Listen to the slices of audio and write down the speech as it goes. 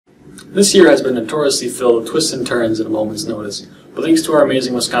This year has been notoriously filled with twists and turns at a moment's notice, but thanks to our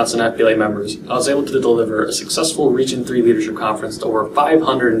amazing Wisconsin FBLA members, I was able to deliver a successful Region 3 Leadership Conference to over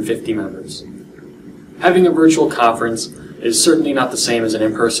 550 members. Having a virtual conference is certainly not the same as an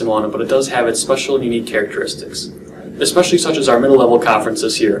in-person one, but it does have its special and unique characteristics, especially such as our middle-level conference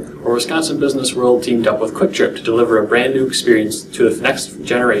this year, where Wisconsin Business World teamed up with Quick Trip to deliver a brand new experience to the next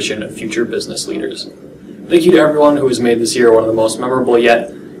generation of future business leaders. Thank you to everyone who has made this year one of the most memorable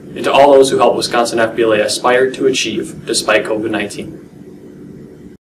yet, and to all those who helped Wisconsin FBLA aspire to achieve despite COVID-19.